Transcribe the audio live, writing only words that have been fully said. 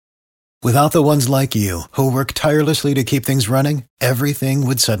Without the ones like you, who work tirelessly to keep things running, everything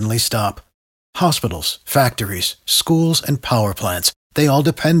would suddenly stop. Hospitals, factories, schools, and power plants, they all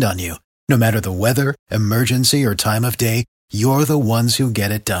depend on you. No matter the weather, emergency, or time of day, you're the ones who get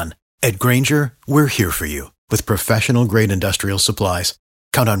it done. At Grainger, we're here for you with professional-grade industrial supplies.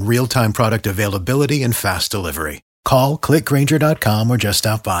 Count on real-time product availability and fast delivery. Call, clickgrainger.com, or just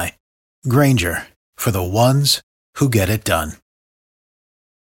stop by. Grainger, for the ones who get it done.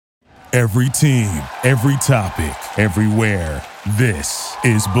 Every team, every topic, everywhere. This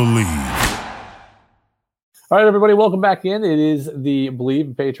is Believe. All right, everybody, welcome back in. It is the Believe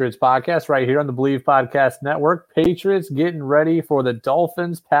in Patriots podcast right here on the Believe Podcast Network. Patriots getting ready for the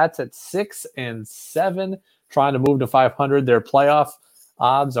Dolphins. Pats at 6-7, trying to move to 500. Their playoff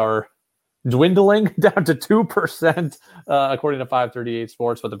odds are dwindling down to 2%, according to 538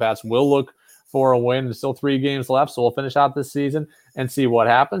 Sports, but the Pats will look for a win. There's still 3 games left, so we'll finish out this season and see what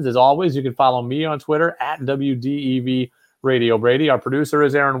happens. As always, you can follow me on Twitter at WDEV Radio Brady. Our producer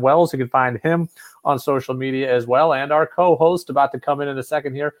is Aaron Wells. You can find him on social media as well. And our co-host, about to come in a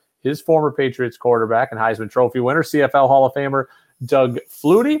second here, his former Patriots quarterback and Heisman Trophy winner, CFL Hall of Famer Doug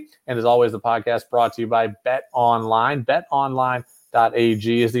Flutie. And as always, the podcast brought to you by Bet Online.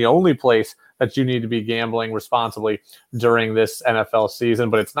 BetOnline.ag is the only place that you need to be gambling responsibly during this NFL season.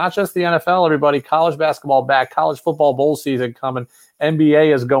 But it's not just the NFL, everybody. College basketball back, college football bowl season coming,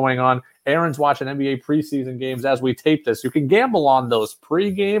 NBA is going on. Aaron's watching NBA preseason games as we tape this. You can gamble on those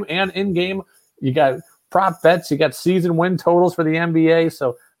pregame and in-game. You got prop bets. You got season win totals for the NBA.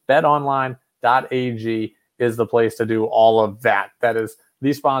 So betonline.ag is the place to do all of that. That is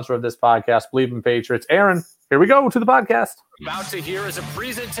the sponsor of this podcast, Believe in Patriots. Aaron, here we go to the podcast. About to hear is a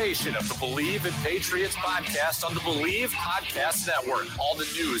presentation of the Believe in Patriots podcast on the Believe Podcast Network. All the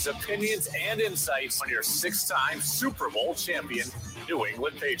news, opinions, and insights on your 6-time Super Bowl champion, New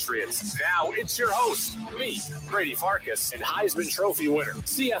England Patriots. Now it's your host, me, Brady Farkas, and Heisman Trophy winner,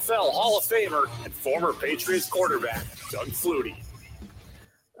 CFL Hall of Famer, and former Patriots quarterback, Doug Flutie.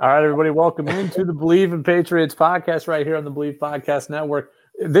 All right, everybody, welcome into the Believe in Patriots podcast right here on the Believe Podcast Network.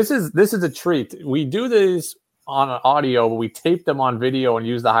 This is a treat. We do this on audio, but we tape them on video and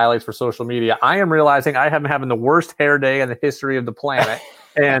use the highlights for social media. I am realizing I am having the worst hair day in the history of the planet,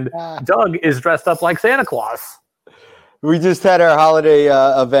 and Doug is dressed up like Santa Claus. We just had our holiday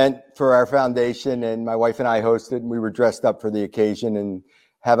event for our foundation, and my wife and I hosted, and we were dressed up for the occasion and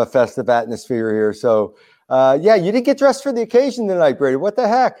have a festive atmosphere here. So, you didn't get dressed for the occasion tonight, Brady. What the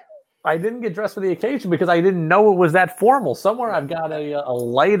heck? I didn't get dressed for the occasion because I didn't know it was that formal. Somewhere I've got a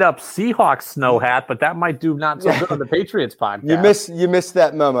light-up Seahawks snow hat, but that might do not so good on the Patriots podcast. You missed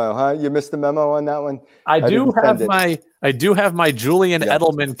that memo, huh? You missed the memo on that one? I do have my Julian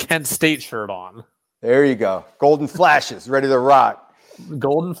Edelman Kent State shirt on. There you go. Golden flashes, ready to rock.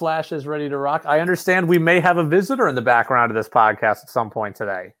 Golden flashes, ready to rock. I understand we may have a visitor in the background of this podcast at some point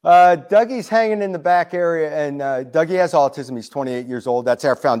today. Dougie's hanging in the back area, and Dougie has autism. He's 28 years old. That's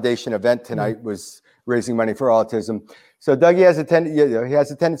our foundation event tonight, was raising money for autism. So Dougie has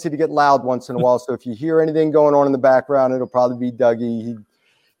a tendency to get loud once in a while. So if you hear anything going on in the background, it'll probably be Dougie.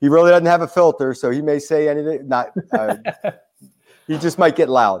 He really doesn't have a filter, so he may say anything. He just might get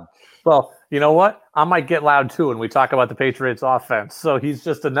loud. Well, you know what? I might get loud too when we talk about the Patriots offense. So he's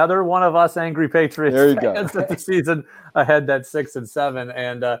just another one of us angry Patriots fans at the season ahead, that's 6-7.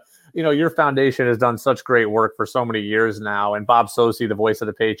 And, your foundation has done such great work for so many years now. And Bob Socci, the voice of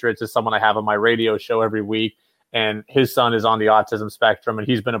the Patriots, is someone I have on my radio show every week. And his son is on the autism spectrum, and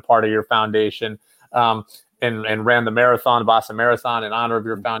he's been a part of your foundation and ran the marathon, Boston Marathon, in honor of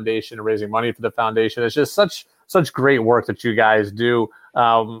your foundation and raising money for the foundation. It's just such great work that you guys do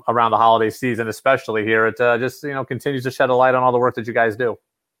around the holiday season, especially here. It continues to shed a light on all the work that you guys do.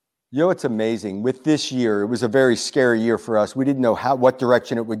 It's amazing. With this year, it was a very scary year for us. We didn't know what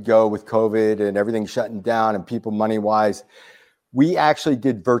direction it would go with COVID and everything shutting down and people money-wise. We actually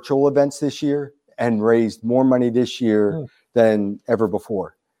did virtual events this year and raised more money this year than ever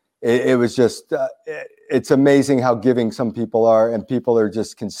before. It was just, it's amazing how giving some people are, and people are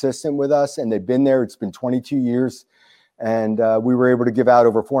just consistent with us, and they've been there. It's been 22 years, and we were able to give out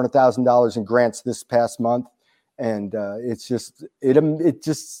over $400,000 in grants this past month, and it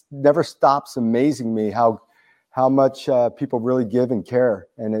just never stops amazing me how much people really give and care,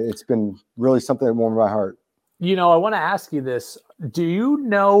 and it's been really something that warmed my heart. I want to ask you this. Do you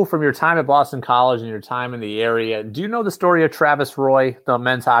know from your time at Boston College and your time in the area, do you know the story of Travis Roy, the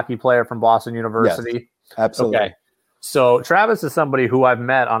men's hockey player from Boston University? Yes, absolutely. Okay. So Travis is somebody who I've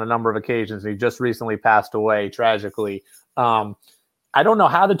met on a number of occasions. He just recently passed away tragically. I don't know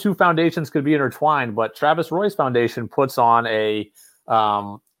how the two foundations could be intertwined, but Travis Roy's foundation puts on a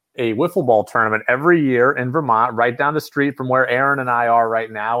a wiffle ball tournament every year in Vermont, right down the street from where Aaron and I are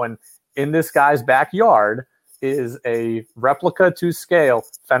right now. And in this guy's backyard is a replica to scale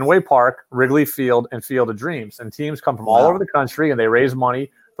Fenway Park, Wrigley Field, and Field of Dreams. And teams come from all over the country and they raise money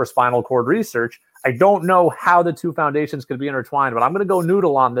for spinal cord research. I don't know how the two foundations could be intertwined, but I'm going to go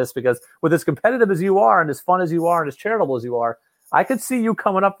noodle on this because with as competitive as you are and as fun as you are and as charitable as you are, I could see you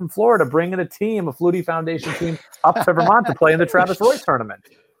coming up from Florida, bringing a Flutie Foundation team up to Vermont to play in the Travis Roy tournament.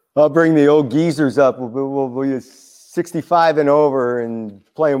 I'll bring the old geezers up. We'll be 65 and over and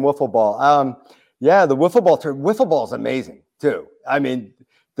playing wiffle ball. Yeah, the wiffle ball is amazing too. I mean,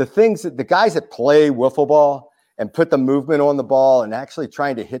 the guys that play wiffle ball and put the movement on the ball and actually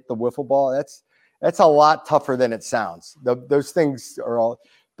trying to hit the wiffle ball, that's a lot tougher than it sounds. Those things are all,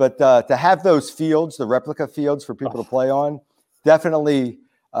 but to have those fields, the replica fields for people to play on, definitely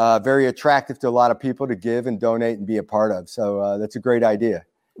very attractive to a lot of people to give and donate and be a part of. So that's a great idea.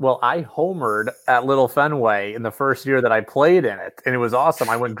 Well, I homered at Little Fenway in the first year that I played in it, and it was awesome.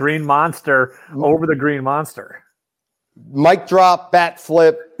 I went Green Monster over the Green Monster. Mic drop, bat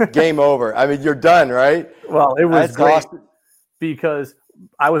flip, game over. I mean, you're done, right? Well, it was great awesome. Because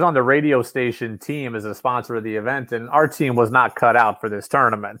I was on the radio station team as a sponsor of the event, and our team was not cut out for this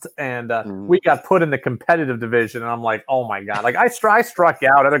tournament. And we got put in the competitive division, and I'm like, oh my God. Like I struck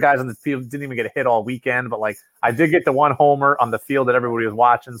out. Other guys on the field didn't even get a hit all weekend, but like I did get the one homer on the field that everybody was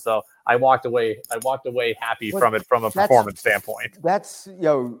watching. So I walked away happy from it from a performance standpoint. That's,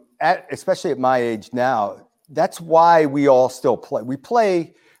 especially at my age now, that's why we all still play.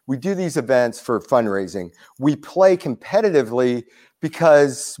 We do these events for fundraising. We play competitively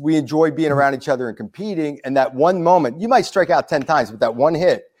because we enjoy being around each other and competing. And that one moment, you might strike out 10 times, but that one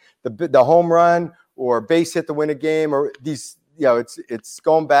hit, the home run or base hit to win a game, or these, it's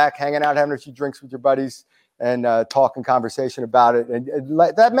going back, hanging out, having a few drinks with your buddies and talking conversation about it. And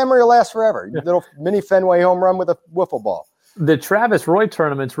that memory will last forever. Little mini Fenway home run with a wiffle ball. The Travis Roy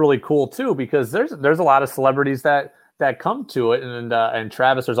tournament's really cool too, because there's a lot of celebrities that come to it. And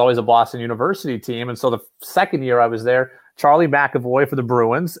Travis, there's always a Boston University team. And so the second year I was there, Charlie McAvoy for the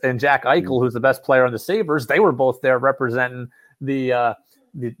Bruins and Jack Eichel, who's the best player on the Sabres, they were both there representing the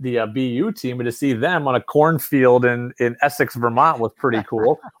BU team, and to see them on a cornfield in Essex, Vermont was pretty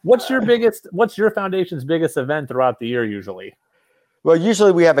cool. What's your foundation's biggest event throughout the year usually? Well,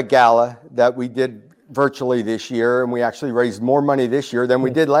 usually we have a gala that we did virtually this year, and we actually raised more money this year than we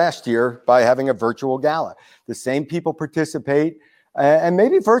did last year by having a virtual gala. The same people participate. And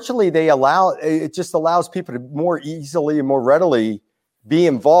maybe virtually it just allows people to more easily and more readily be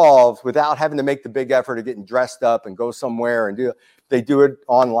involved without having to make the big effort of getting dressed up and go somewhere and they do it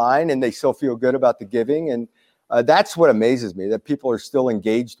online and they still feel good about the giving. And that's what amazes me, that people are still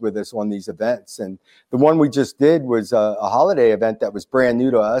engaged with us on these events. And the one we just did was a holiday event that was brand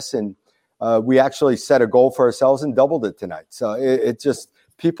new to us. And we actually set a goal for ourselves and doubled it tonight. So it just,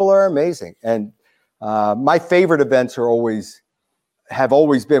 people are amazing. And my favorite events have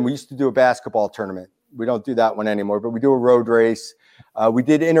always been, we used to do a basketball tournament. We don't do that one anymore, but we do a road race. We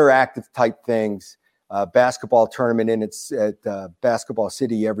did interactive type things, basketball tournament at Basketball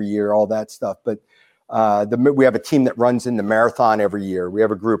City every year, all that stuff. But we have a team that runs in the marathon every year. We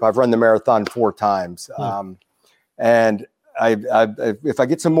have a group. I've run the marathon 4 times. And if I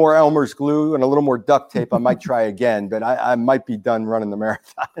get some more Elmer's glue and a little more duct tape, I might try again, but I might be done running the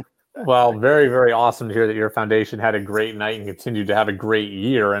marathon. Well, very, very awesome to hear that your foundation had a great night and continued to have a great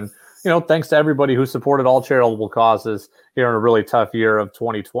year. And, thanks to everybody who supported all charitable causes here in a really tough year of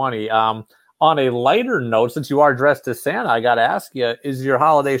 2020. On a lighter note, since you are dressed as Santa, I got to ask you, is your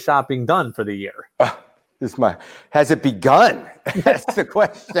holiday shopping done for the year? Has it begun? That's the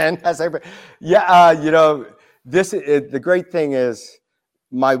question. The great thing is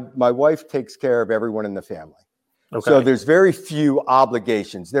my wife takes care of everyone in the family. Okay. So there's very few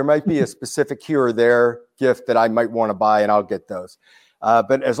obligations. There might be a specific here or there gift that I might want to buy, and I'll get those.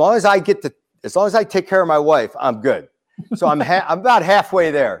 But as long as I take care of my wife, I'm good. So I'm about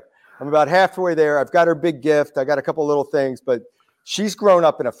halfway there. I've got her big gift. I got a couple little things, but she's grown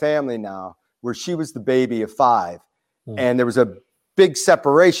up in a family now where she was the baby of 5, and there was a big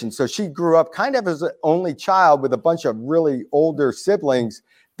separation. So she grew up kind of as an only child with a bunch of really older siblings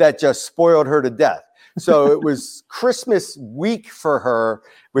that just spoiled her to death. So it was Christmas week for her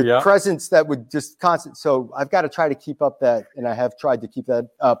with presents that would just constant. So I've got to try to keep up that, and I have tried to keep that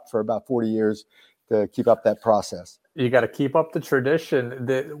up for about 40 years to keep up that process. You got to keep up the tradition.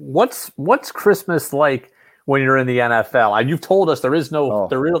 What's Christmas like when you're in the NFL? You've told us there is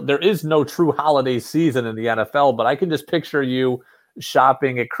no true holiday season in the NFL, but I can just picture you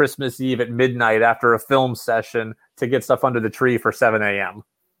shopping at Christmas Eve at midnight after a film session to get stuff under the tree for 7 a.m.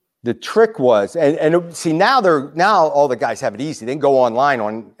 The trick was, see, now all the guys have it easy. They can go online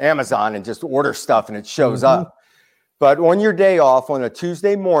on Amazon and just order stuff and it shows up. But on your day off on a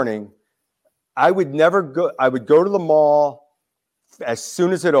Tuesday morning, I would go to the mall as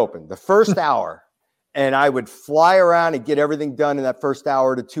soon as it opened, the first hour, and I would fly around and get everything done in that first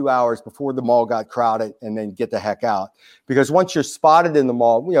hour to 2 hours before the mall got crowded, and then get the heck out. Because once you're spotted in the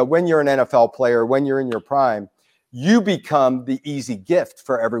mall, when you're an NFL player, when you're in your prime, you become the easy gift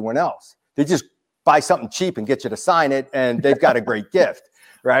for everyone else. They just buy something cheap and get you to sign it, and they've got a great gift,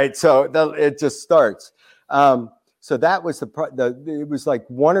 right? So it just starts. So that was it was like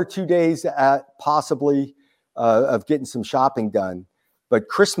 1 or 2 days possibly of getting some shopping done. But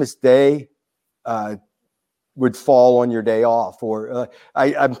Christmas Day would fall on your day off. Or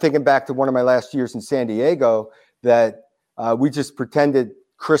I'm thinking back to one of my last years in San Diego that we just pretended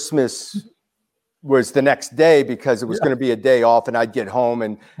Christmas was the next day because it was going to be a day off, and I'd get home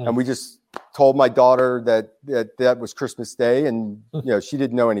and we just told my daughter that was Christmas Day, and she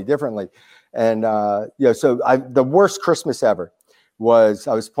didn't know any differently. And so the worst Christmas ever was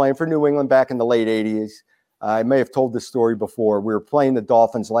I was playing for New England back in the late 80s. I may have told this story before. We were playing the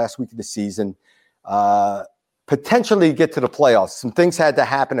Dolphins last week of the season, potentially get to the playoffs. Some things had to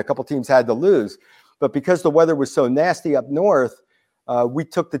happen. A couple teams had to lose, but because the weather was so nasty up north, we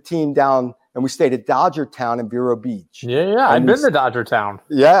took the team down and we stayed at Dodger Town in Vero Beach. Yeah. I've been to Dodger Town.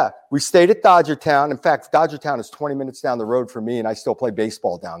 Yeah. We stayed at Dodger Town. In fact, Dodger Town is 20 minutes down the road for me, and I still play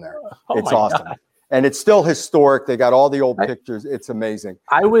baseball down there. It's awesome. God. And it's still historic. They got all the old pictures. It's amazing.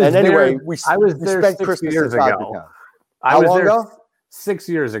 We spent Christmas years ago. How long ago? 6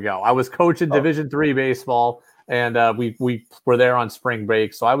 years ago. I was coaching Division III baseball, and we were there on spring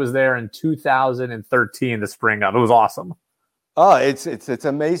break. So I was there in 2013, the spring of. It was awesome. Oh, it's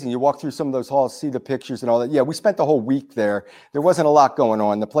amazing. You walk through some of those halls, see the pictures and all that. Yeah, we spent the whole week there. There wasn't a lot going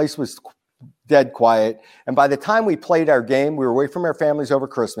on. The place was dead quiet. And by the time we played our game, we were away from our families over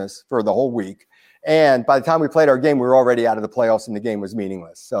Christmas for the whole week. And by the time we played our game, we were already out of the playoffs and the game was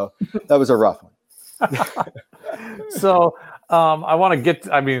meaningless. So that was a rough one. So I want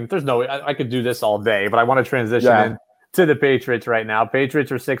to there's no way I could do this all day, but I want to transition in to the Patriots right now.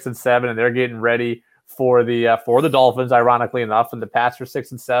 Patriots are 6-7, and they're getting ready for the Dolphins, ironically enough, and the Pats are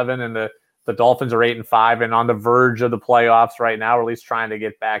 6-7, and the Dolphins are 8-5, and on the verge of the playoffs right now, or at least trying to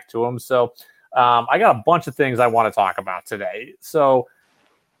get back to them. So I got a bunch of things I want to talk about today. So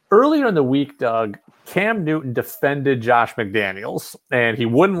earlier in the week, Doug, Cam Newton defended Josh McDaniels, and he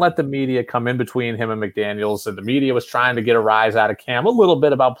wouldn't let the media come in between him and McDaniels, and the media was trying to get a rise out of Cam a little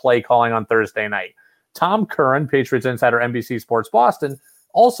bit about play calling on Thursday night. Tom Curran, Patriots insider, NBC Sports Boston,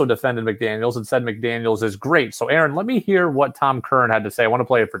 also defended McDaniels and said McDaniels is great. So, Aaron, let me hear what Tom Curran had to say. I want to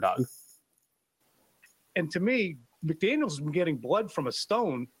play it for Doug. And to me, McDaniels has been getting blood from a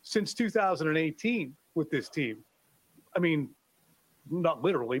stone since 2018 with this team. I mean, not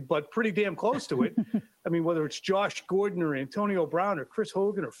literally, but pretty damn close to it. I mean, whether it's Josh Gordon or Antonio Brown or Chris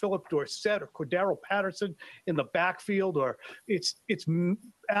Hogan or Philip Dorsett or Cordero Patterson in the backfield, or it's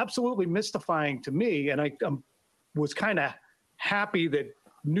absolutely mystifying to me. And I was kind of happy that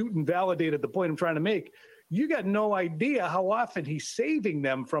Newton validated the point I'm trying to make. You got no idea how often he's saving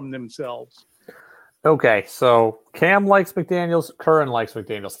them from themselves. Okay, so Cam likes McDaniels, Curran likes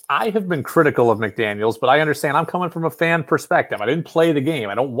McDaniels. I have been critical of McDaniels, but I understand I'm coming from a fan perspective. I didn't play the game.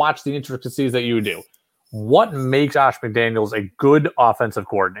 I don't watch the intricacies that you do. What makes Josh McDaniels a good offensive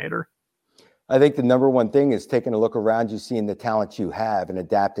coordinator? I think the number one thing is taking a look around you, seeing the talent you have and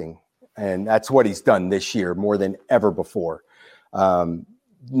adapting. And that's what he's done this year more than ever before.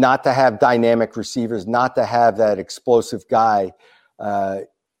 Not to have dynamic receivers, not to have that explosive guy,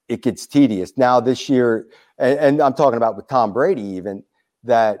 it gets tedious. Now this year, and I'm talking about with Tom Brady even,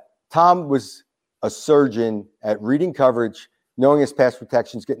 that Tom was a surgeon at reading coverage, knowing his pass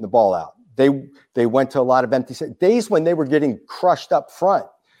protections, getting the ball out. They went to a lot of empty days when they were getting crushed up front.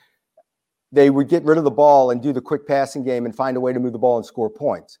 They would get rid of the ball and do the quick passing game and find a way to move the ball and score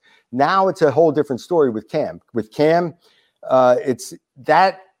points. Now it's a whole different story with Cam. With Cam, it's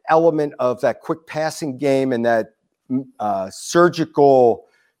that element of that quick passing game and that surgical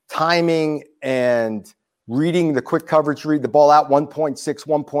timing and reading the quick coverage, read the ball out 1.6,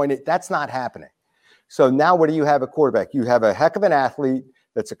 1.8. That's not happening. So now what do you have at quarterback? You have a heck of an athlete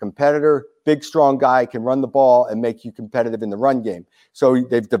that's a competitor, big, strong guy, can run the ball and make you competitive in the run game. So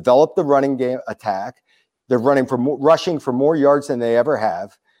they've developed the running game attack. They're rushing for more yards than they ever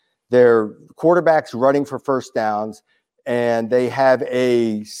have. Their quarterback's running for first downs. and they have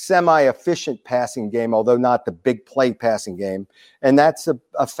a semi-efficient passing game, although not the big play passing game. And that's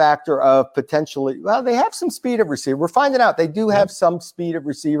a factor of potentially, well, they have some speed at receiver. We're finding out they do have some speed at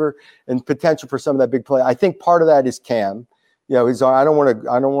receiver and potential for some of that big play. I think part of that is Cam. You know, I don't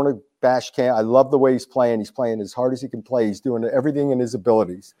want to bash Cam. I love the way he's playing. He's playing as hard as he can play. He's doing everything in his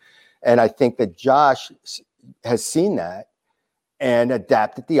abilities. And I think that Josh has seen that and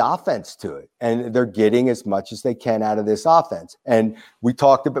adapted the offense to it. And they're getting as much as they can out of this offense. And we've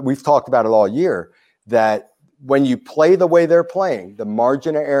talked about it all year, that when you play the way they're playing, the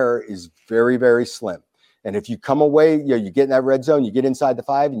margin of error is very, very slim. And if you come away, you get in that red zone, you get inside the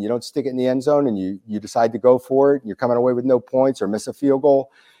 5 and you don't stick it in the end zone and you decide to go for it and you're coming away with no points or miss a field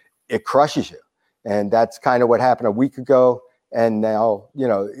goal, it crushes you. And that's kind of what happened a week ago. And now,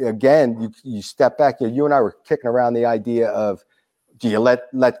 again, you step back. You and I were kicking around the idea of, do you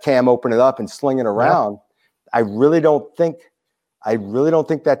let Cam open it up and sling it around? Yeah. I really don't think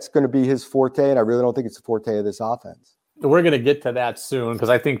that's going to be his forte, and I really don't think it's the forte of this offense. We're going to get to that soon because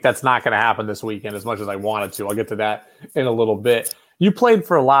I think that's not going to happen this weekend as much as I wanted to. I'll get to that in a little bit. You played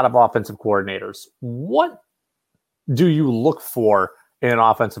for a lot of offensive coordinators. What do you look for in an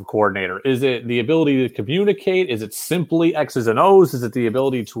offensive coordinator? Is it the ability to communicate? Is it simply X's and O's? Is it the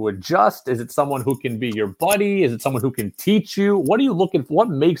ability to adjust? Is it someone who can be your buddy? Is it someone who can teach you? What are you looking for? What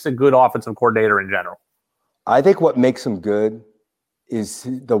makes a good offensive coordinator in general? I think what makes him good is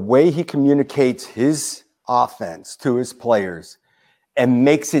the way he communicates his offense to his players and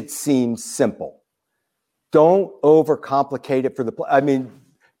makes it seem simple. Don't overcomplicate it for the play. I mean,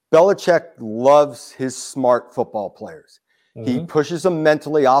 Belichick loves his smart football players. Mm-hmm. He pushes them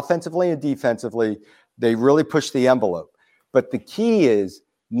mentally, offensively, and defensively. They really push the envelope. But the key is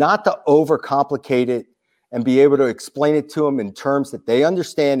not to overcomplicate it and be able to explain it to them in terms that they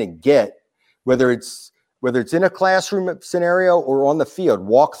understand and get, whether it's in a classroom scenario or on the field,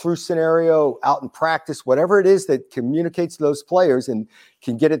 walk-through scenario, out in practice, whatever it is that communicates to those players and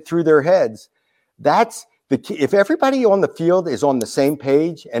can get it through their heads. That's the key. If everybody on the field is on the same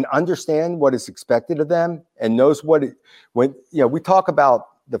page and understand what is expected of them and knows we talk about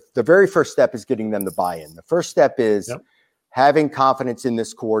the very first step is getting them to buy in. The first step is having confidence in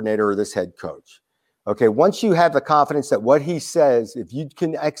this coordinator or this head coach. Okay, once you have the confidence that what he says, if you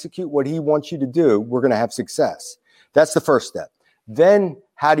can execute what he wants you to do, we're going to have success. That's the first step. Then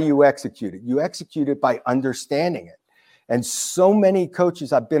how do you execute it? You execute it by understanding it. And so many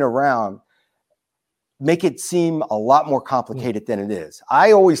coaches I've been around make it seem a lot more complicated than it is.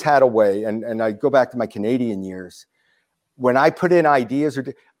 I always had a way, and I go back to my Canadian years, when I put in ideas,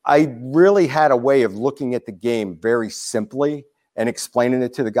 I really had a way of looking at the game very simply and explaining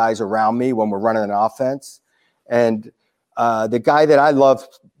it to the guys around me when we're running an offense. And the guy that I loved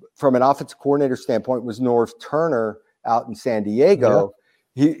from an offensive coordinator standpoint was Norv Turner out in San Diego.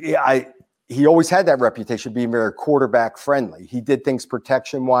 Yeah. He always had that reputation of being very quarterback friendly. He did things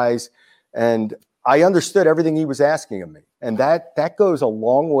protection wise, and I understood everything he was asking of me. And that goes a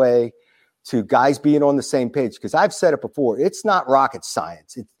long way to guys being on the same page. Because I've said it before, it's not rocket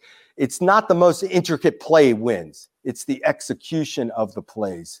science. It's not the most intricate play wins. It's the execution of the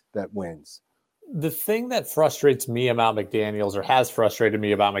plays that wins. The thing that frustrates me about McDaniels, or has frustrated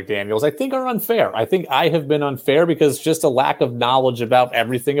me about McDaniels, I think are unfair. I think I have been unfair because just a lack of knowledge about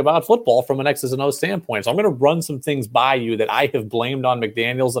everything about football from an X's and O's standpoint. So I'm going to run some things by you that I have blamed on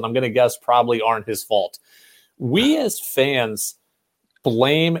McDaniels, and I'm going to guess probably aren't his fault. We as fans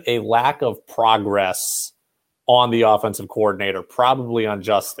blame a lack of progress on the offensive coordinator, probably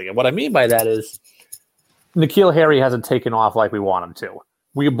unjustly. And what I mean by that is N'Keal Harry hasn't taken off like we want him to.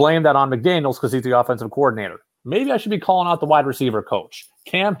 We blame that on McDaniels because he's the offensive coordinator. Maybe I should be calling out the wide receiver coach.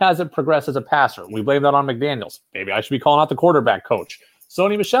 Cam hasn't progressed as a passer. We blame that on McDaniels. Maybe I should be calling out the quarterback coach.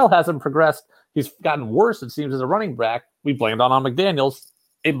 Sony Michel hasn't progressed. He's gotten worse, it seems, as a running back. We blame that on McDaniels.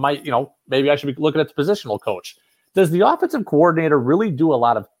 It might, maybe I should be looking at the positional coach. Does the offensive coordinator really do a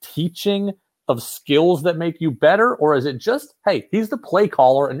lot of teaching of skills that make you better? Or is it just, hey, he's the play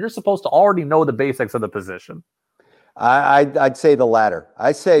caller and you're supposed to already know the basics of the position? I'd say the latter.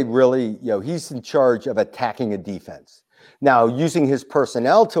 I say really, he's in charge of attacking a defense. Now, using his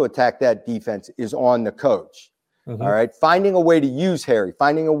personnel to attack that defense is on the coach. Mm-hmm. All right. Finding a way to use Harry,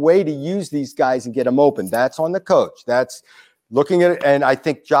 finding a way to use these guys and get them open. That's on the coach. That's looking at it. And I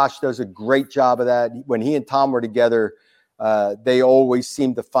think Josh does a great job of that. When he and Tom were together, they always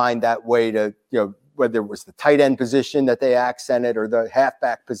seem to find that way to, whether it was the tight end position that they accented or the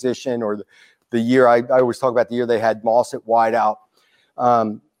halfback position or the year, I always talk about the year they had Moss at wide out.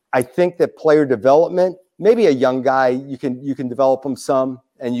 I think that player development, maybe a young guy, you can develop him some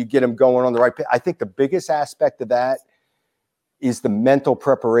and you get him going on the right path. I think the biggest aspect of that is the mental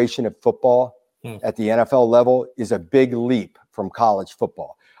preparation of football at the NFL level is a big leap from college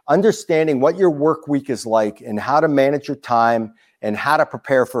football. Understanding what your work week is like and how to manage your time and how to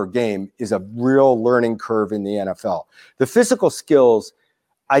prepare for a game is a real learning curve in the NFL. The physical skills,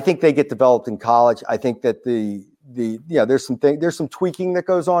 I think they get developed in college. I think that there's some tweaking that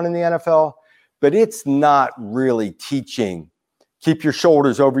goes on in the NFL, but it's not really teaching. Keep your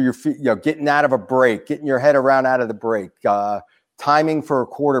shoulders over your feet, getting out of a break, getting your head around out of the break, timing for a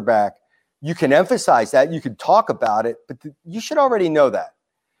quarterback. You can emphasize that. You can talk about it, but you should already know that.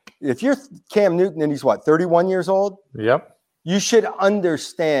 If you're Cam Newton and he's 31 years old? Yep. You should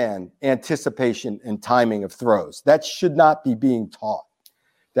understand anticipation and timing of throws. That should not be being taught.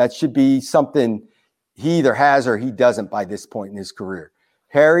 That should be something he either has or he doesn't by this point in his career.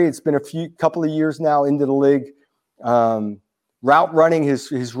 Harry, it's been couple of years now into the league. Route running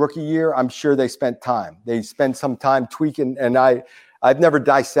his rookie year, I'm sure they spent time. They spent some time tweaking, and I've never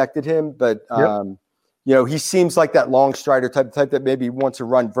dissected him, but he seems like that long strider type that maybe wants to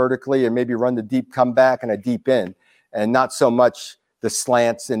run vertically and maybe run the deep comeback and a deep end, and not so much the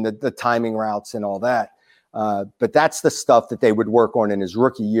slants and the timing routes and all that. But that's the stuff that they would work on in his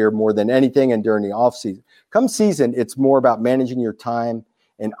rookie year more than anything, and during the offseason. Come season, it's more about managing your time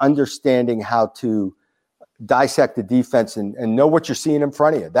and understanding how to dissect the defense and know what you're seeing in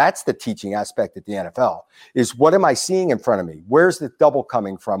front of you. That's the teaching aspect at the NFL, is what am I seeing in front of me? Where's the double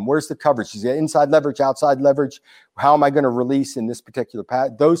coming from? Where's the coverage? Is it inside leverage, outside leverage? How am I going to release in this particular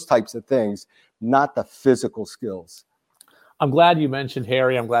path? Those types of things, not the physical skills. I'm glad you mentioned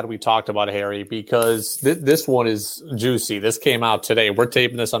Harry. I'm glad we talked about Harry because this one is juicy. This came out today. We're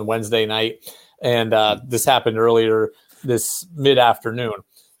taping this on Wednesday night, and this happened earlier this mid-afternoon.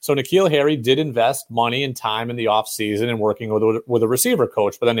 So N'Keal Harry did invest money and time in the offseason in working with a receiver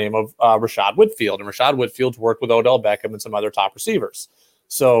coach by the name of Rashad Whitfield. And Rashad Whitfield's worked with Odell Beckham and some other top receivers.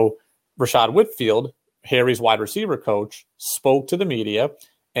 So Rashad Whitfield, Harry's wide receiver coach, spoke to the media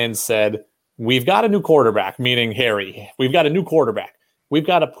and said, we've got a new quarterback, meaning Harry. We've got a new quarterback. We've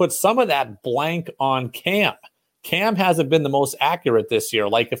got to put some of that blank on Cam. Cam hasn't been the most accurate this year.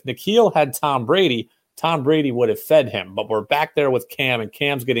 Like if N'Keal had Tom Brady would have fed him, but we're back there with Cam, and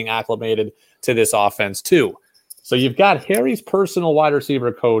Cam's getting acclimated to this offense too. So you've got Harry's personal wide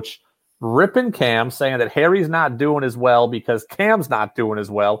receiver coach ripping Cam, saying that Harry's not doing as well because Cam's not doing as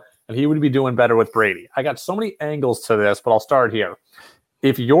well, and he would be doing better with Brady. I got so many angles to this, but I'll start here.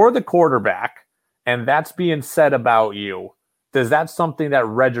 If you're the quarterback and that's being said about you, is that something that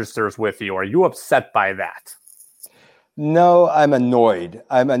registers with you? Are you upset by that? No, I'm annoyed.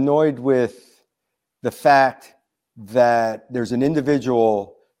 I'm annoyed with the fact that there's an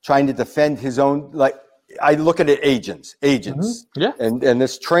individual trying to defend his own, like I look at it, agents. Mm-hmm. Yeah. And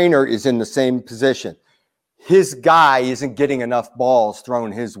this trainer is in the same position. His guy isn't getting enough balls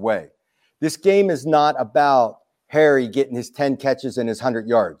thrown his way. This game is not about Harry getting his 10 catches and his 100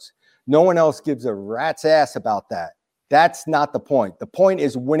 yards. No one else gives a rat's ass about that. That's not the point. The point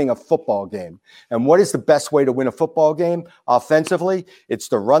is winning a football game. And what is the best way to win a football game offensively? It's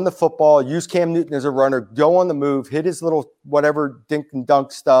to run the football, use Cam Newton as a runner, go on the move, hit his little whatever dink and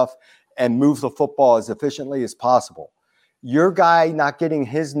dunk stuff, and move the football as efficiently as possible. Your guy not getting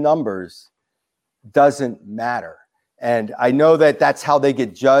his numbers doesn't matter. And I know that that's how they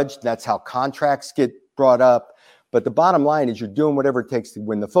get judged. That's how contracts get brought up. But the bottom line is you're doing whatever it takes to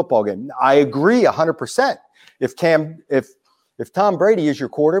win the football game. I agree 100%. If Tom Brady is your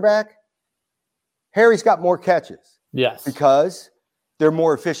quarterback, Harry's got more catches. Yes. Because they're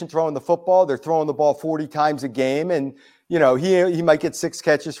more efficient throwing the football. They're throwing the ball 40 times a game. And, he might get 6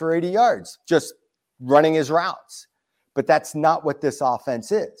 catches for 80 yards just running his routes. But that's not what this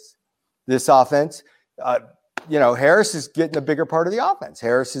offense is. This offense, Harris is getting a bigger part of the offense.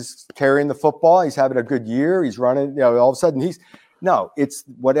 Harris is carrying the football. He's having a good year. He's running, all of a sudden it's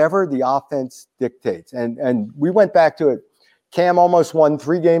whatever the offense dictates. And we went back to it. Cam almost won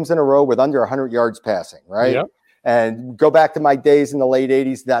 3 games in a row with under 100 yards passing, right? Yep. And go back to my days in the late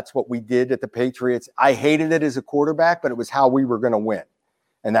 80s. That's what we did at the Patriots. I hated it as a quarterback, but it was how we were going to win.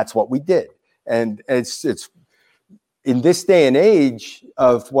 And that's what we did. And it's in this day and age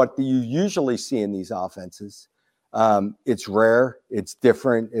of what you usually see in these offenses, it's rare. It's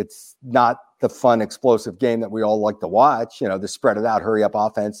different. It's not the fun, explosive game that we all like to watch, the spread it out, hurry up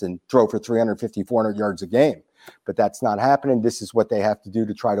offense and throw for 350, 400 yards a game. But that's not happening. This is what they have to do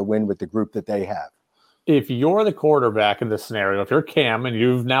to try to win with the group that they have. If you're the quarterback in this scenario, if you're Cam and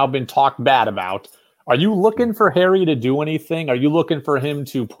you've now been talked bad about, are you looking for Harry to do anything? Are you looking for him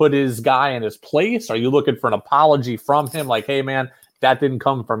to put his guy in his place? Are you looking for an apology from him? Like, hey, man, that didn't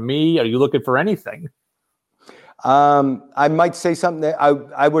come from me. Are you looking for anything? I might say something that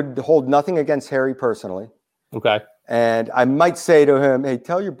I would hold nothing against Harry personally. Okay. And I might say to him, hey,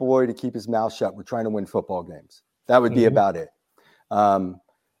 tell your boy to keep his mouth shut. We're trying to win football games. That would be about it.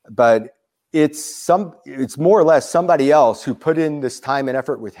 But it's more or less somebody else who put in this time and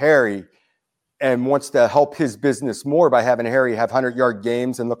effort with Harry and wants to help his business more by having Harry have 100-yard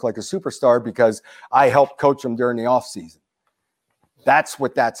games and look like a superstar because I helped coach him during the offseason. That's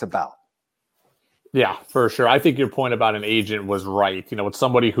what that's about. Yeah, for sure. I think your point about an agent was right. You know, it's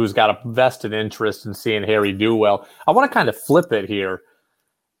somebody who's got a vested interest in seeing Harry do well. I want to kind of flip it here.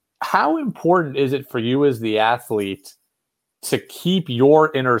 How important is it for you as the athlete to keep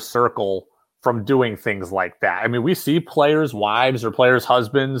your inner circle from doing things like that? I mean, we see players' wives or players'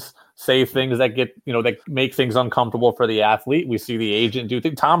 husbands say things that that make things uncomfortable for the athlete. We see the agent do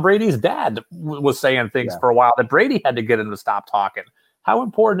things. Tom Brady's dad was saying things for a while that Brady had to get him to stop talking. How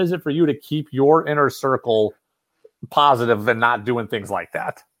important is it for you to keep your inner circle positive and not doing things like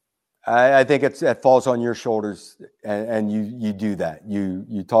that? I think it falls on your shoulders, and you do that.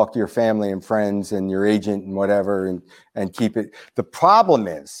 You talk to your family and friends and your agent and whatever, and keep it. The problem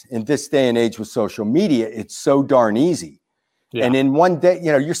is, in this day and age with social media, it's so darn easy. Yeah. And in one day,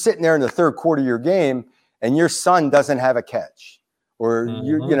 you're sitting there in the third quarter of your game, and your son doesn't have a catch, or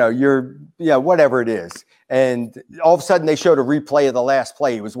you're whatever it is. And all of a sudden they showed a replay of the last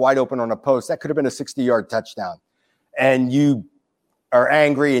play. He was wide open on a post. That could have been a 60-yard touchdown. And you are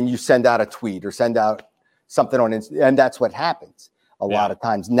angry and you send out a tweet or send out something on Instagram. And that's what happens a lot of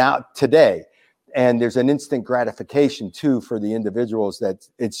times now today. And there's an instant gratification too for the individuals that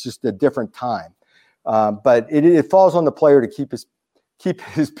it's just a different time. But it falls on the player to keep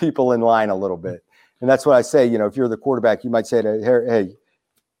his people in line a little bit. And that's what I say, if you're the quarterback, you might say to hey,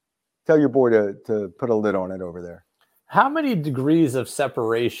 tell your boy to put a lid on it over there. How many degrees of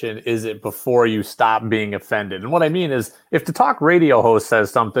separation is it before you stop being offended? And what I mean is, if the talk radio host says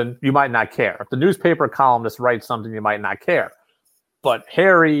something, you might not care. If the newspaper columnist writes something, you might not care. But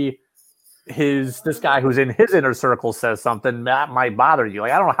Harry, this guy who's in his inner circle says something, that might bother you.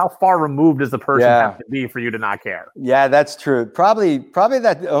 Like, I don't know, how far removed does the person have to be for you to not care? Yeah, that's true. Probably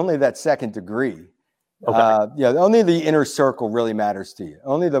that only that second degree. Okay. Only the inner circle really matters to you.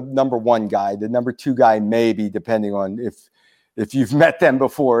 Only the number one guy, the number two guy, maybe, depending on if you've met them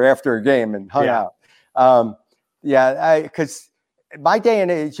before after a game and hung out. Because my day and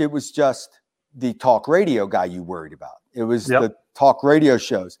age, it was just the talk radio guy you worried about. It was the talk radio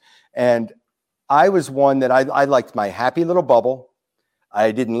shows. And I was one that I liked my happy little bubble.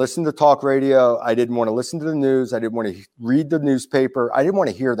 I didn't listen to talk radio. I didn't want to listen to the news. I didn't want to read the newspaper. I didn't want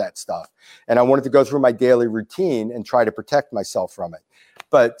to hear that stuff. And I wanted to go through my daily routine and try to protect myself from it.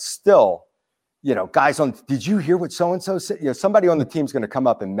 But still, guys did you hear what so-and-so said? Somebody on the team's going to come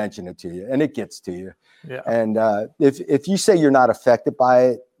up and mention it to you, and it gets to you. Yeah. And if you say you're not affected by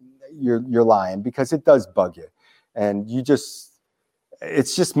it, you're lying, because it does bug you. And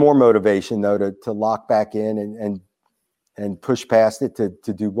it's just more motivation, though, to lock back in and push past it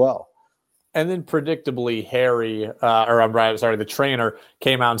to do well. And then predictably, the trainer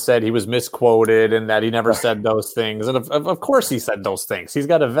came out and said he was misquoted and that he never said those things. And of course he said those things. He's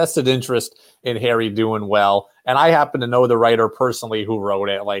got a vested interest in Harry doing well. And I happen to know the writer personally who wrote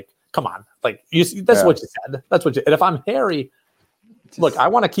it. Like, come on. Like, that's what you said. And if I'm Harry, look, I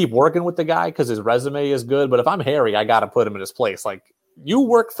want to keep working with the guy because his resume is good. But if I'm Harry, I got to put him in his place. Like, you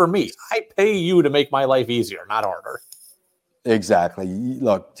work for me. I pay you to make my life easier, not harder. Exactly.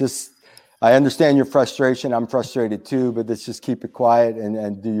 Look, I understand your frustration. I'm frustrated too, but let's just keep it quiet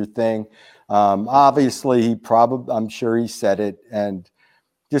and do your thing. Obviously, I'm sure he said it, and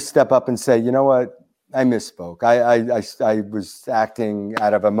just step up and say, you know what? I misspoke. I was acting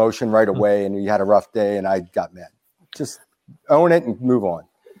out of emotion right away, and he had a rough day, and I got mad. Just own it and move on.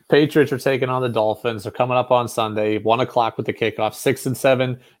 Patriots are taking on the Dolphins. They're coming up on Sunday, 1:00 with the kickoff.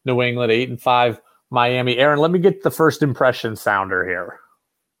 6-7 New England, 8-5 Miami. Aaron, let me get the first impression sounder here.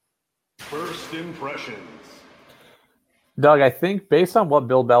 First impressions. Doug, I think based on what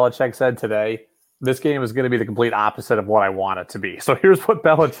Bill Belichick said today, this game is going to be the complete opposite of what I want it to be. So here's what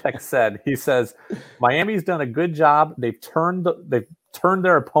Belichick said. He says, Miami's done a good job. They've turned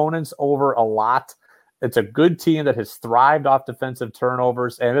their opponents over a lot. It's a good team that has thrived off defensive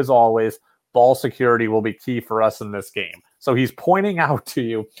turnovers. And as always, ball security will be key for us in this game. So he's pointing out to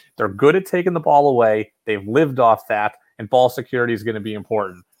you, they're good at taking the ball away. They've lived off that, and ball security is going to be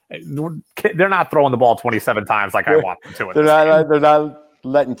important. They're not throwing the ball 27 times like I want them to. They're not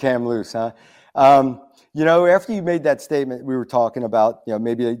letting Cam loose, huh? After you made that statement, we were talking about,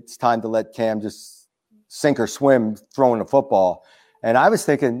 maybe it's time to let Cam just sink or swim throwing the football. And I was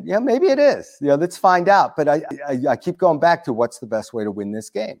thinking, yeah, maybe it is. Let's find out. But I keep going back to what's the best way to win this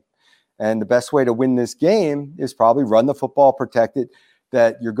game. And the best way to win this game is probably run the football, protect it,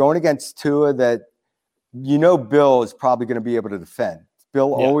 that you're going against Tua that Bill is probably going to be able to defend.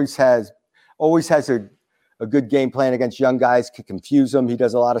 Bill always has a good game plan against young guys, can confuse them. He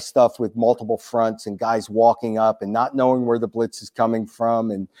does a lot of stuff with multiple fronts and guys walking up and not knowing where the blitz is coming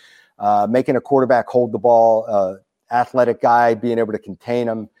from and making a quarterback hold the ball, athletic guy being able to contain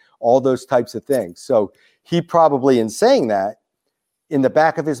him, all those types of things. So he probably, in saying that, in the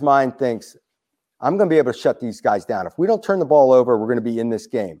back of his mind thinks, I'm going to be able to shut these guys down. If we don't turn the ball over, we're going to be in this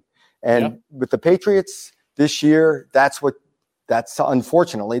game. And with the Patriots this year, that's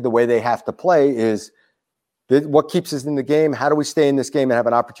unfortunately the way they have to play is what keeps us in the game. How do we stay in this game and have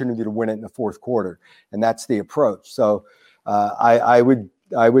an opportunity to win it in the fourth quarter? And that's the approach. So I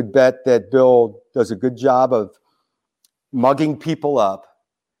would bet that Bill does a good job of mugging people up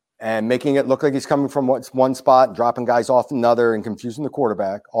and making it look like he's coming from one spot and dropping guys off another and confusing the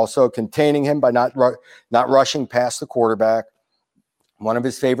quarterback. Also containing him by not rushing past the quarterback. One of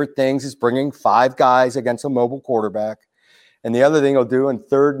his favorite things is bringing 5 guys against a mobile quarterback. And the other thing he'll do in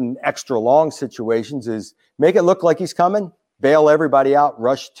third and extra long situations is make it look like he's coming, bail everybody out,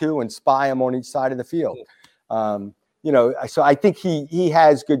 rush 2, and spy him on each side of the field. So I think he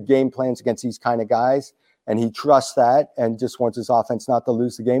has good game plans against these kind of guys. And he trusts that and just wants his offense not to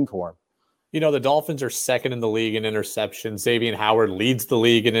lose the game for him. The Dolphins are second in the league in interceptions. Xavier Howard leads the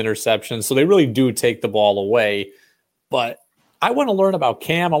league in interceptions. So they really do take the ball away. But I want to learn about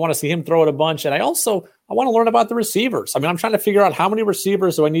Cam. I want to see him throw it a bunch. And I want to learn about the receivers. I mean, I'm trying to figure out how many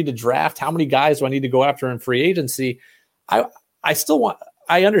receivers do I need to draft? How many guys do I need to go after in free agency? I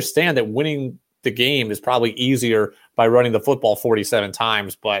understand that winning the game is probably easier by running the football 47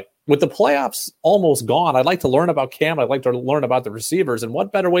 times, but with the playoffs almost gone, I'd like to learn about Cam. I'd like to learn about the receivers. And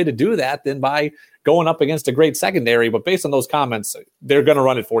what better way to do that than by going up against a great secondary? But based on those comments, they're going to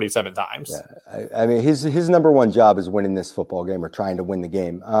run it 47 times. Yeah, I mean, his number one job is winning this football game or trying to win the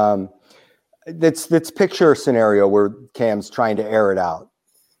game. Let's picture a scenario where Cam's trying to air it out.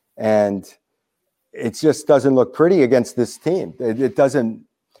 And it just doesn't look pretty against this team. It doesn't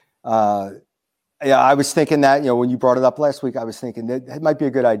I was thinking that, when you brought it up last week, I was thinking that it might be a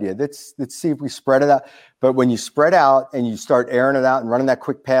good idea. Let's see if we spread it out. But when you spread out and you start airing it out and running that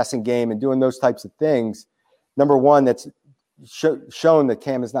quick passing game and doing those types of things, number one, that's shown that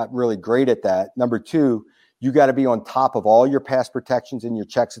Cam is not really great at that. Number two, you got to be on top of all your pass protections and your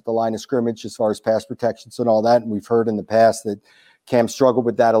checks at the line of scrimmage as far as pass protections and all that. And we've heard in the past that Cam struggled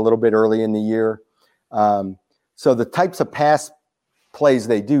with that a little bit early in the year. So the types of pass plays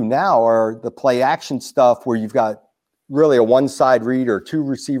they do now are the play action stuff where you've got really a one side read or 2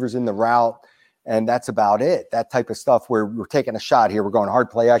 receivers in the route. And that's about it. That type of stuff where we're taking a shot here. We're going hard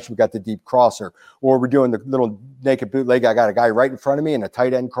play action. We got the deep crosser, or we're doing the little naked bootleg. I got a guy right in front of me and a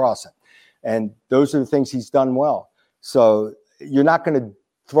tight end crossing. And those are the things he's done well. So you're not going to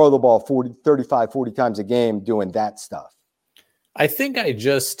throw the ball 35, 40 times a game doing that stuff. I think at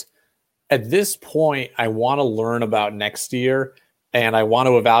this point, I want to learn about next year. And I want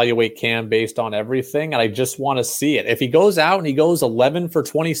to evaluate Cam based on everything. And I just want to see it. If he goes out and he goes 11 for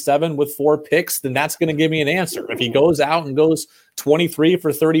 27 with 4 picks, then that's going to give me an answer. If he goes out and goes 23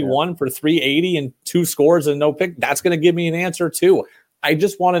 for 31 for 380 and 2 scores and no pick, that's going to give me an answer too. I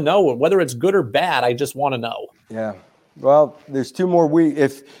just want to know whether it's good or bad. I just want to know. Yeah. Well, there's 2 more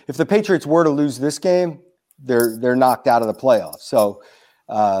weeks. If the Patriots were to lose this game, they're knocked out of the playoffs. So,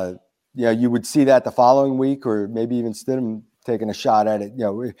 you would see that the following week, or maybe even Stidham taking a shot at it.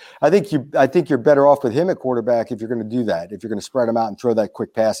 I think you're better off with him at quarterback if you're going to do that. If you're going to spread him out and throw that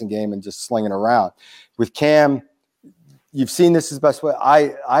quick passing game and just sling it around. With Cam, you've seen this is the best way.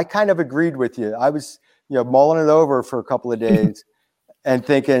 I kind of agreed with you. I was, mulling it over for a couple of days and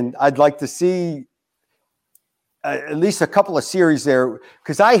thinking I'd like to see at least a couple of series there,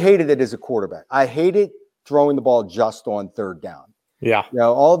 because I hated it as a quarterback. I hated throwing the ball just on third down. Yeah.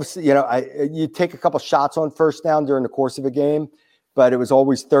 All of a sudden, you take a couple shots on first down during the course of a game, but it was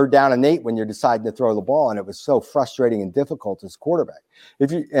always 3rd down and 8 when you're deciding to throw the ball. And it was so frustrating and difficult as a quarterback.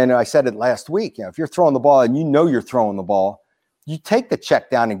 And I said it last week, if you're throwing the ball and you're throwing the ball, you take the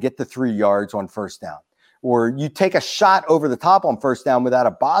check down and get the 3 yards on first down, or you take a shot over the top on first down without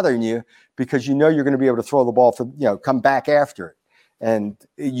it bothering you, because you're going to be able to throw the ball come back after it. And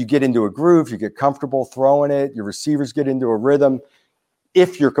you get into a groove, you get comfortable throwing it. Your receivers get into a rhythm.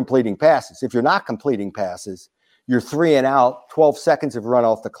 If you're completing passes. If you're not completing passes, you're 3 and out, 12 seconds have run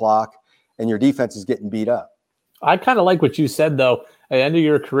off the clock, and your defense is getting beat up. I kind of like what you said, though. At the end of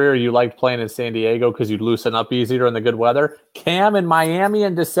your career, you liked playing in San Diego because you'd loosen up easier in the good weather. Cam in Miami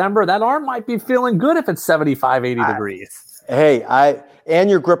in December, that arm might be feeling good if it's 75, 80 degrees. And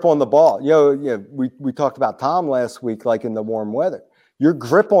your grip on the ball. We talked about Tom last week, like in the warm weather. Your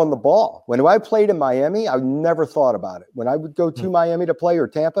grip on the ball. When I played in Miami, I never thought about it. When I would go to Miami to play or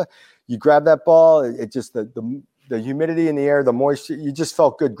Tampa, you grab that ball, it just the humidity in the air, the moisture, you just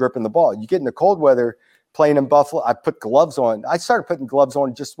felt good gripping the ball. You get in the cold weather, playing in Buffalo, I put gloves on. I started putting gloves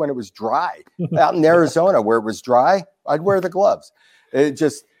on just when it was dry. Out in Arizona where it was dry, I'd wear the gloves. It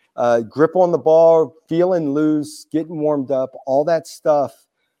just grip on the ball, feeling loose, getting warmed up, all that stuff.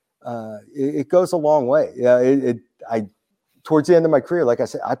 It goes a long way. Towards the end of my career, like I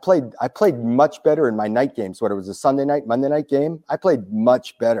said, I played much better in my night games. Whether it was a Sunday night, Monday night game, I played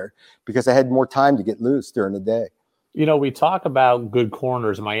much better because I had more time to get loose during the day. We talk about good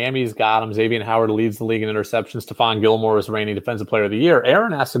corners. Miami's got them. Xavier Howard leads the league in interceptions. Stephon Gilmore is reigning Defensive Player of the Year.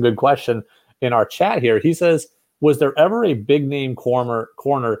 Aaron asked a good question in our chat here. He says, was there ever a big-name corner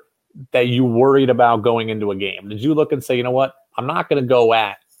that you worried about going into a game? Did you look and say, you know what, I'm not going to go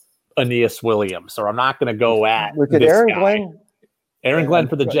at Aeneas Williams, or I'm not going to go at Aaron guy. Glenn. Aaron Glenn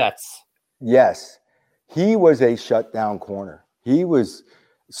for the Jets. Yes. He was a shutdown corner. He was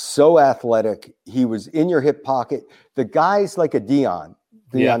so athletic. He was in your hip pocket. The guys like a Deion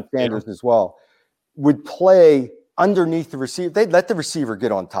Sanders as well, would play underneath the receiver. They'd let the receiver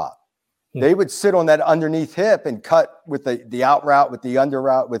get on top. They would sit on that underneath hip and cut with the out route, with the under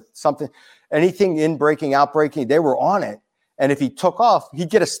route, with something, anything in breaking, out breaking. They were on it. And if he took off, he'd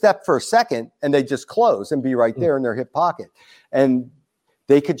get a step for a second and they just close and be right there in their hip pocket. And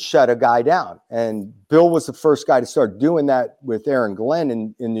they could shut a guy down. And Bill was the first guy to start doing that with Aaron Glenn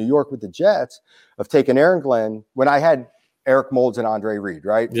in New York with the Jets, of taking Aaron Glenn when I had Eric Moulds and Andre Reed,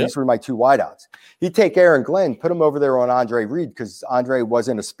 right? Yep. These were my two wideouts. He'd take Aaron Glenn, put him over there on Andre Reed because Andre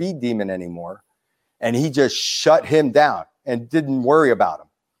wasn't a speed demon anymore. And he just shut him down and didn't worry about him.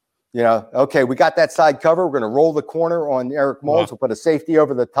 Okay, we got that side cover. We're going to roll the corner on Eric Moulds. We'll put a safety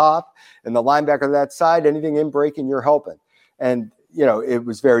over the top and the linebacker to that side. Anything in breaking, you're helping. And, it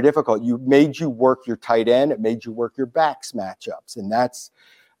was very difficult. You work your tight end. It made you work your backs matchups. And that's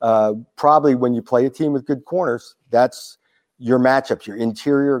probably when you play a team with good corners, that's your matchups, your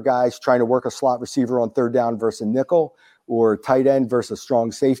interior guys trying to work a slot receiver on third down versus a nickel, or tight end versus a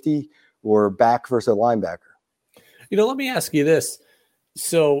strong safety, or back versus a linebacker. Let me ask you this.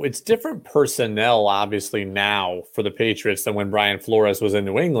 So it's different personnel, obviously, now for the Patriots than when Brian Flores was in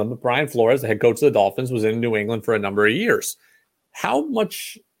New England. But Brian Flores, the head coach of the Dolphins, was in New England for a number of years. How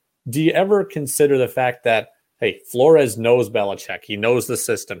much do you ever consider the fact that, hey, Flores knows Belichick. He knows the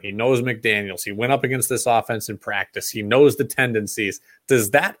system. He knows McDaniels. He went up against this offense in practice. He knows the tendencies.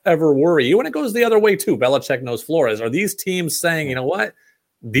 Does that ever worry you? When it goes the other way, too, Belichick knows Flores. Are these teams saying, you know what,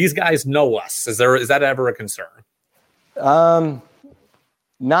 these guys know us? Is that ever a concern? I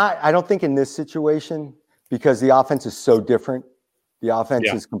don't think in this situation, because the offense is so different. The offense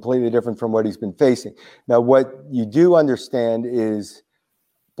is completely different from what he's been facing. Now, what you do understand is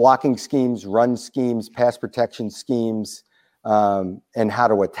blocking schemes, run schemes, pass protection schemes, and how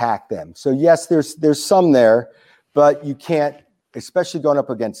to attack them. So, yes, there's some there, but you can't, especially going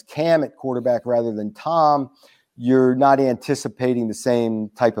up against Cam at quarterback rather than Tom, you're not anticipating the same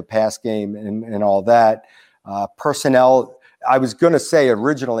type of pass game and all that. Personnel, I was going to say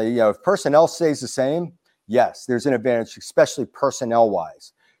originally, if personnel stays the same, yes, there's an advantage, especially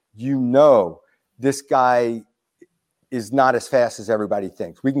personnel-wise. This guy is not as fast as everybody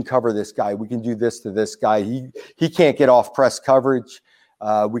thinks. We can cover this guy. We can do this to this guy. He can't get off press coverage.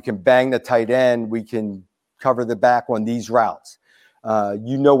 We can bang the tight end. We can cover the back on these routes. When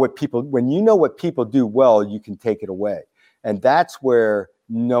you know what people do well, you can take it away. And that's where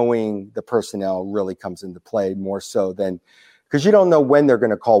knowing the personnel really comes into play more so than – because you don't know when they're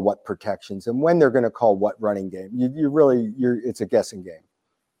going to call what protections and when they're going to call what running game. It's a guessing game.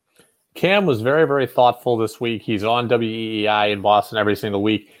 Cam was very, very thoughtful this week. He's on WEEI in Boston every single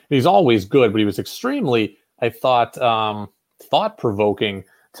week. He's always good, but he was extremely, I thought, thought-provoking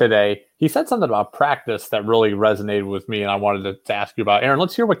today. He said something about practice that really resonated with me, and I wanted to ask you about. Aaron,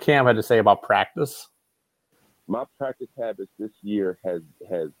 let's hear what Cam had to say about practice. My practice habits this year has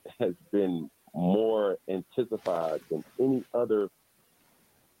been more intensified than any other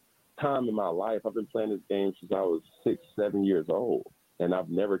time in my life. I've been playing this game since I was 6-7 years old, and I've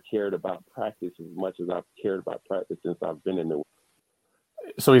never cared about practice as much as I've cared about practice since I've been in New England.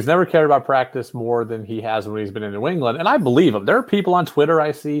 So he's never cared about practice more than he has when he's been in New England, and I believe him. There are people on Twitter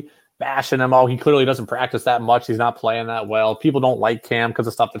I see bashing him. Oh, he clearly doesn't practice that much. He's not playing that well. People don't like Cam because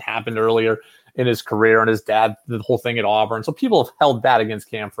of stuff that happened earlier in his career, and his dad, the whole thing at Auburn. So people have held that against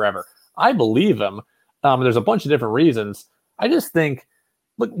Cam forever. I believe him. There's a bunch of different reasons. I just think,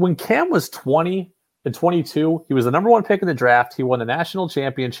 look, when Cam was 20 and 22, he was the number one pick in the draft. He won the national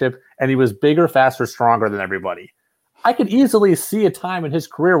championship, and he was bigger, faster, stronger than everybody. I could easily see a time in his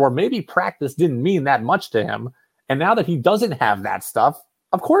career where maybe practice didn't mean that much to him. And now that he doesn't have that stuff,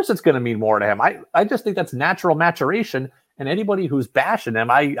 of course it's going to mean more to him. I just think that's natural maturation. And anybody who's bashing him,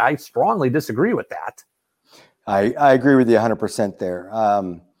 I strongly disagree with that. I agree with you 100% there.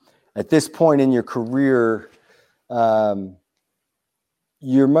 At this point in your career,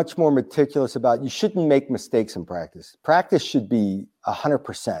 you're much more meticulous about, you shouldn't make mistakes in practice. Practice should be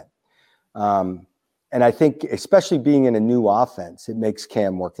 100%. And I think, especially being in a new offense, it makes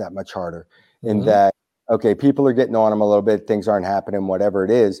Cam work that much harder in that, okay, people are getting on him a little bit, things aren't happening, whatever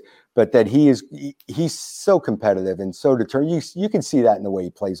it is, but that he's so competitive and so determined. You can see that in the way he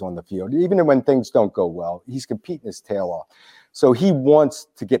plays on the field. Even when things don't go well, he's competing his tail off. So he wants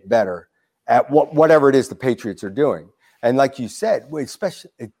to get better at whatever it is the Patriots are doing. And like you said,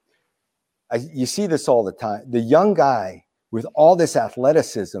 especially, you see this all the time. The young guy with all this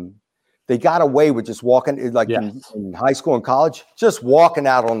athleticism, they got away with just walking, like in high school and college, just walking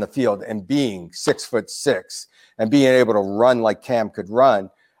out on the field and being 6'6" and being able to run like Cam could run.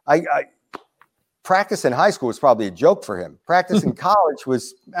 Practice in high school was probably a joke for him. Practice in college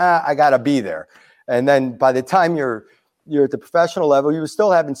was, I got to be there. And then by the time you're at the professional level, you were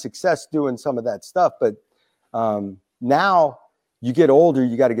still having success doing some of that stuff. But now you get older,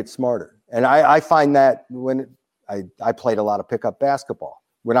 you got to get smarter. And I find that when I played a lot of pickup basketball.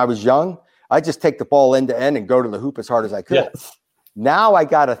 When I was young, I just take the ball end to end and go to the hoop as hard as I could. Yes. Now I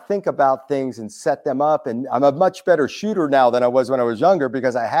got to think about things and set them up. And I'm a much better shooter now than I was when I was younger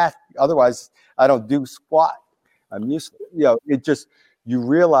because otherwise I don't do squat. I'm used to, you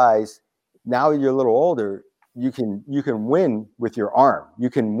realize now you're a little older, you can win with your arm.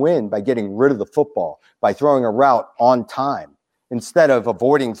 You can win by getting rid of the football, by throwing a route on time instead of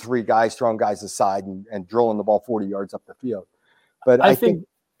avoiding three guys, throwing guys aside and drilling the ball 40 yards up the field. But I think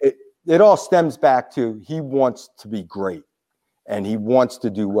it all stems back to he wants to be great and he wants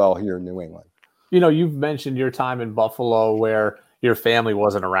to do well here in New England. You've mentioned your time in Buffalo where your family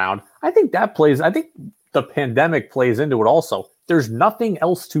wasn't around. I think the pandemic plays into it also. There's nothing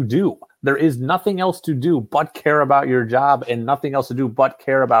else to do. There is nothing else to do but care about your job and nothing else to do but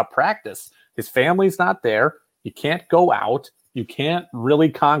care about practice. His family's not there. You can't go out. You can't really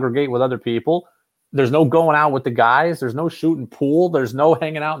congregate with other people. There's no going out with the guys. There's no shooting pool. There's no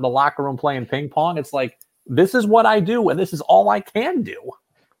hanging out in the locker room playing ping pong. It's like, this is what I do, and this is all I can do.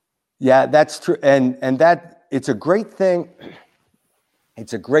 Yeah, that's true. And that it's a great thing.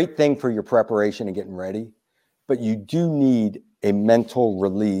 It's a great thing for your preparation and getting ready, but you do need a mental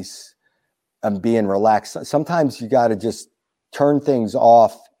release and being relaxed. Sometimes you got to just turn things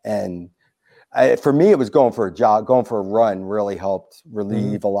off. And for me, it was going for a jog, going for a run really helped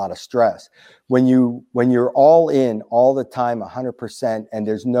relieve a lot of stress. When you're all in all the time, 100%, and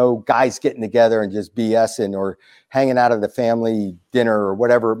there's no guys getting together and just BSing or hanging out at the family dinner or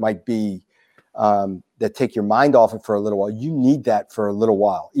whatever it might be, that take your mind off it for a little while. You need that for a little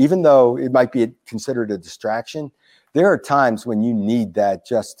while, even though it might be considered a distraction. There are times when you need that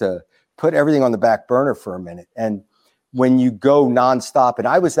just to put everything on the back burner for a minute. And when you go nonstop, and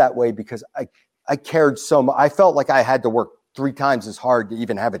I was that way because I cared so much. I felt like I had to work 3 times as hard to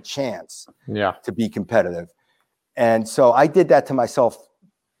even have a chance to be competitive. And so I did that to myself.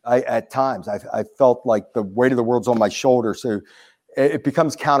 At times I felt like the weight of the world's on my shoulder. So it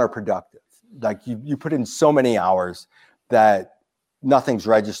becomes counterproductive. Like you put in so many hours that nothing's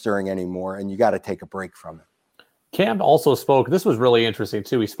registering anymore and you got to take a break from it. Cam also spoke, this was really interesting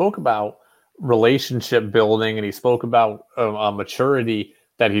too. He spoke about relationship building and he spoke about maturity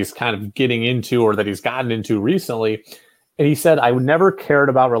that he's kind of getting into or that he's gotten into recently. And he said, I never cared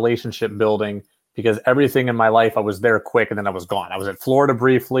about relationship building because everything in my life, I was there quick and then I was gone. I was at Florida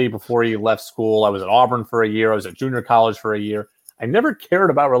briefly before he left school. I was at Auburn for a year. I was at junior college for a year. I never cared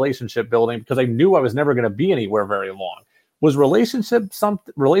about relationship building because I knew I was never going to be anywhere very long. Was relationship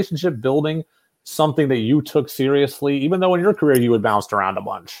building something that you took seriously, even though in your career you had bounced around a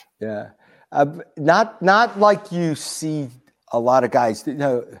bunch? Yeah. Not like you see a lot of guys.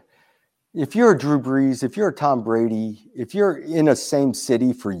 If you're a Drew Brees, if you're a Tom Brady, if you're in a same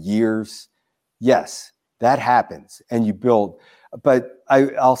city for years, yes, that happens and you build. But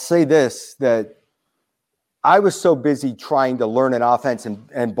I'll say this, that I was so busy trying to learn an offense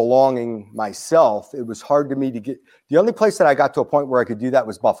and belonging myself. It was hard to me to get. The only place that I got to a point where I could do that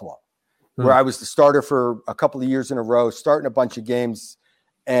was Buffalo, where I was the starter for a couple of years in a row, starting a bunch of games.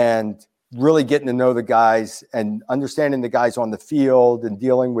 And really getting to know the guys and understanding the guys on the field and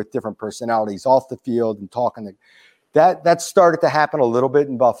dealing with different personalities off the field and talking. That started to happen a little bit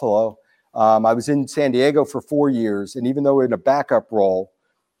in Buffalo. I was in San Diego for 4 years, and even though in a backup role,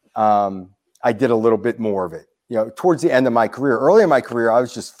 I did a little bit more of it. Towards the end of my career. Early in my career, I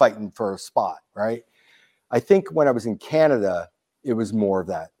was just fighting for a spot, right? I think when I was in Canada, it was more of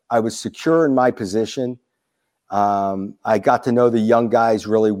that. I was secure in my position. I got to know the young guys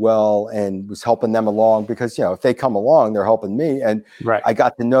really well and was helping them along because, if they come along, they're helping me. And right. I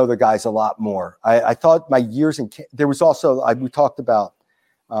got to know the guys a lot more. I thought my years there was also, we talked about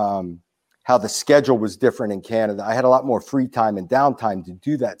how the schedule was different in Canada. I had a lot more free time and downtime to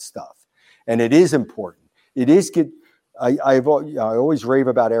do that stuff. And it is important. It is good. I always rave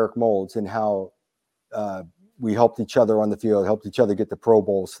about Eric Moulds and how we helped each other on the field, helped each other get to Pro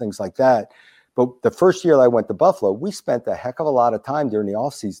Bowls, things like that. But the first year I went to Buffalo, we spent a heck of a lot of time during the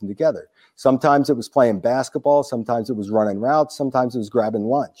offseason together. Sometimes it was playing basketball. Sometimes it was running routes. Sometimes it was grabbing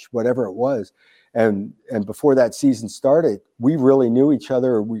lunch, whatever it was. And before that season started, we really knew each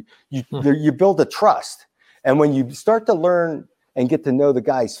other. You build a trust. And when you start to learn and get to know the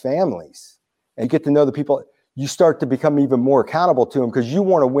guys' families and get to know the people, you start to become even more accountable to them because you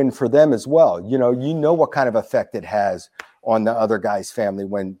want to win for them as well. You know what kind of effect it has on the other guy's family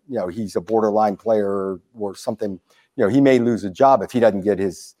when, he's a borderline player or something. He may lose a job if he doesn't get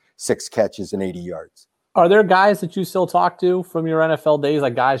his 6 catches and 80 yards. Are there guys that you still talk to from your NFL days,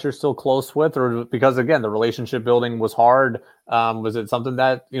 like guys you're still close with, or because, again, the relationship building was hard? Was it something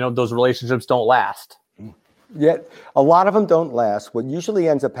that, those relationships don't last? Yeah, a lot of them don't last. What usually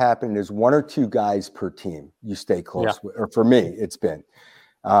ends up happening is 1 or 2 guys per team you stay close with. Or for me, it's been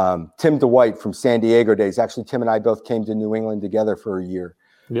Tim DeWhite from San Diego days. Actually, Tim and I both came to New England together for a year.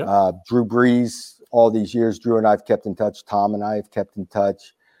 Yeah. Drew Brees, all these years, Drew and I have kept in touch. Tom and I have kept in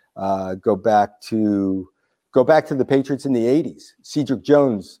touch. Go back to the Patriots in the 80s. Cedric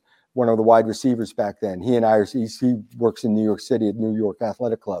Jones, one of the wide receivers back then. He and I he works in New York City at New York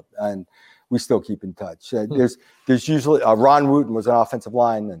Athletic Club, and we still keep in touch. There's usually Ron Wooten was an offensive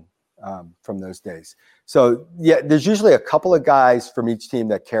lineman from those days. So there's usually a couple of guys from each team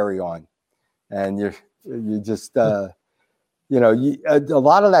that carry on, and you just a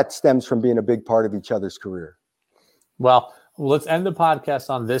lot of that stems from being a big part of each other's career. Well, let's end the podcast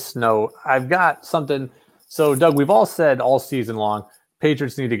on this note. I've got something. So, Doug, we've all said all season long,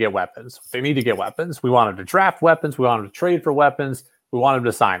 Patriots need to get weapons. They need to get weapons. We wanted to draft weapons. We wanted to trade for weapons. We wanted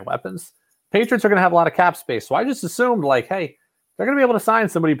to sign weapons. Patriots are going to have a lot of cap space. So I just assumed, hey, they're going to be able to sign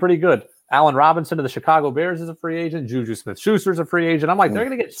somebody pretty good. Allen Robinson of the Chicago Bears is a free agent. Juju Smith-Schuster is a free agent. I'm like, they're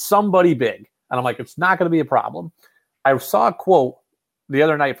going to get somebody big. And I'm like, it's not going to be a problem. I saw a quote the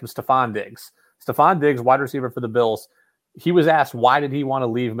other night from Stephon Diggs. Stephon Diggs, wide receiver for the Bills. He was asked, why did he want to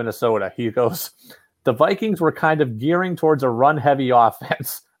leave Minnesota? He goes, the Vikings were kind of gearing towards a run-heavy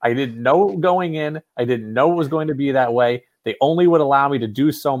offense. I didn't know going in. I didn't know it was going to be that way. They only would allow me to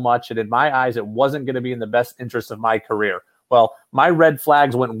do so much, and in my eyes, it wasn't going to be in the best interest of my career. Well, my red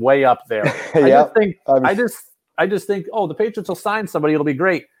flags went way up there. I just think, the Patriots will sign somebody. It'll be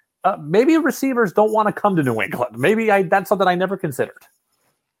great. Maybe receivers don't want to come to New England. Maybe that's something I never considered.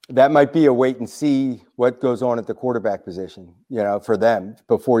 That might be a wait and see what goes on at the quarterback position, for them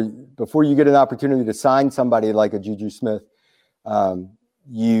before you get an opportunity to sign somebody like a Juju Smith.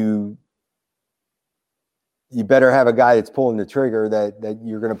 You better have a guy that's pulling the trigger that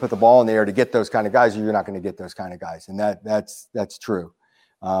you're going to put the ball in the air to get those kind of guys, or you're not going to get those kind of guys. And that's true.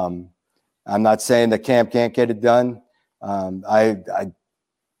 I'm not saying that Camp can't get it done.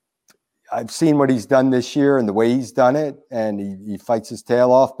 I've seen what he's done this year and the way he's done it, and he fights his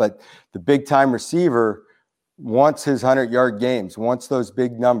tail off. But the big time receiver wants his 100-yard games, wants those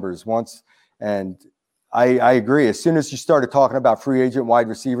big numbers, and I agree. As soon as you started talking about free agent wide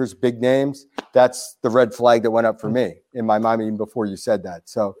receivers, big names, that's the red flag that went up for me in my mind even before you said that.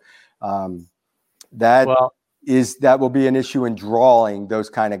 So that will be an issue in drawing those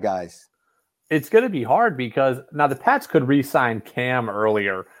kind of guys. It's going to be hard because now the Pats could re-sign Cam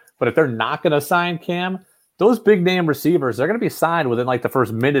earlier, but if they're not going to sign Cam, those big name receivers, they're going to be signed within the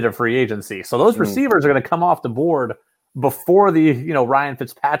first minute of free agency. So those receivers are going to come off the board before the Ryan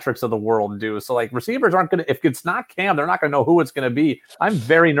Fitzpatricks of the world do. So receivers aren't going to, if it's not Cam, they're not going to know who it's going to be. I'm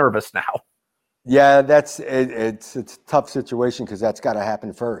very nervous now. Yeah, it's a tough situation because that's got to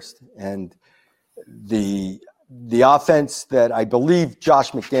happen first. And the offense that I believe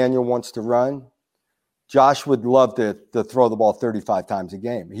Josh McDaniel wants to run, Josh would love to throw the ball 35 times a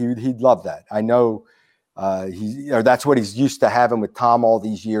game. He'd love that. I know that's what he's used to having with Tom all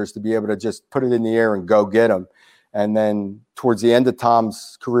these years, to be able to just put it in the air and go get him. And then towards the end of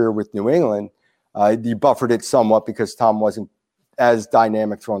Tom's career with New England, he buffered it somewhat because Tom wasn't as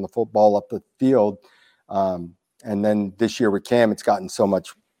dynamic throwing the football up the field. And then this year with Cam, it's gotten so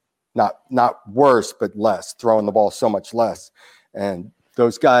much, not worse, but less, throwing the ball so much less. And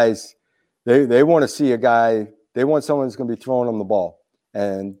those guys, they want to see a guy, they want someone who's going to be throwing them the ball.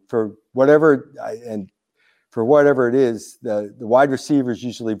 And for whatever it is, the wide receivers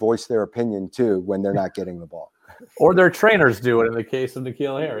usually voice their opinion too when they're not getting the ball. Or their trainers do it in the case of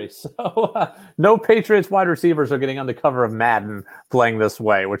N'Keal Harry. So no Patriots wide receivers are getting on the cover of Madden playing this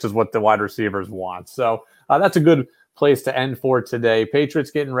way, which is what the wide receivers want. So that's a good place to end for today. Patriots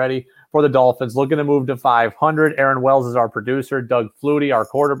getting ready for the Dolphins, looking to move to 500. Aaron Wells is our producer. Doug Flutie, our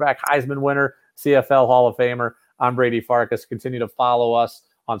quarterback, Heisman winner, CFL Hall of Famer. I'm Brady Farkas. Continue to follow us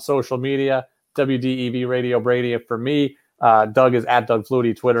on social media. WDEV Radio Brady for me. Doug is at Doug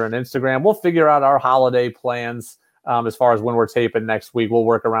Flutie, Twitter and Instagram. We'll figure out our holiday plans as far as when we're taping next week. We'll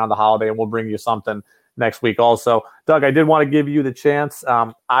work around the holiday and we'll bring you something next week also. Doug, I did want to give you the chance.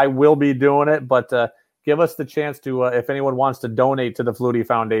 I will be doing it, but give us the chance to, if anyone wants to donate to the Flutie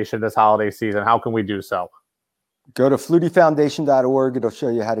Foundation this holiday season, how can we do so? Go to flutiefoundation.org. It'll show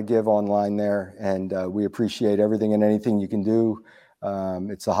you how to give online there. And we appreciate everything and anything you can do.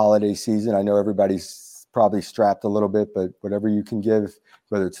 It's a holiday season. I know everybody's probably strapped a little bit, but whatever you can give,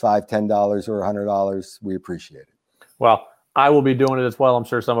 whether it's $5, $10 or $100, we appreciate it. Well, I will be doing it as well. I'm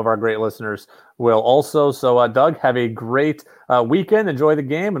sure some of our great listeners will also. So, Doug, have a great weekend. Enjoy the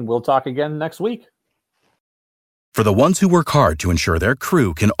game, and we'll talk again next week. For the ones who work hard to ensure their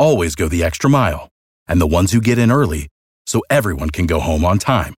crew can always go the extra mile, and the ones who get in early so everyone can go home on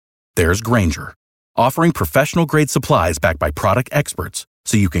time, there's Grainger, offering professional-grade supplies backed by product experts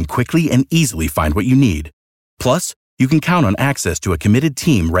so you can quickly and easily find what you need. Plus, you can count on access to a committed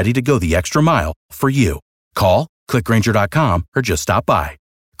team ready to go the extra mile for you. Call, click Grainger.com, or just stop by.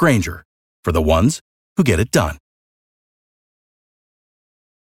 Grainger, for the ones who get it done.